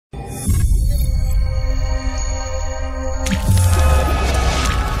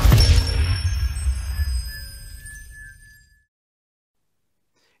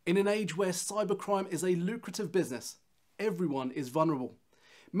In an age where cybercrime is a lucrative business, everyone is vulnerable.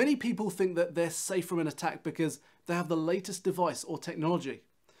 Many people think that they're safe from an attack because they have the latest device or technology.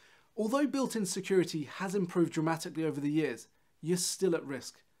 Although built-in security has improved dramatically over the years, you're still at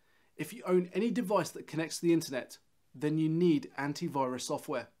risk. If you own any device that connects to the internet, then you need antivirus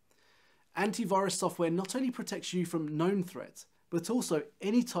software. Antivirus software not only protects you from known threats, but also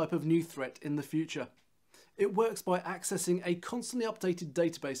any type of new threat in the future. It works by accessing a constantly updated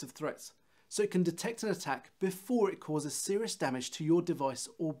database of threats, so it can detect an attack before it causes serious damage to your device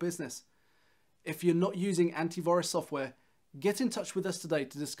or business. If you're not using antivirus software, get in touch with us today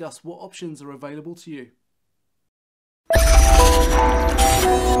to discuss what options are available to you.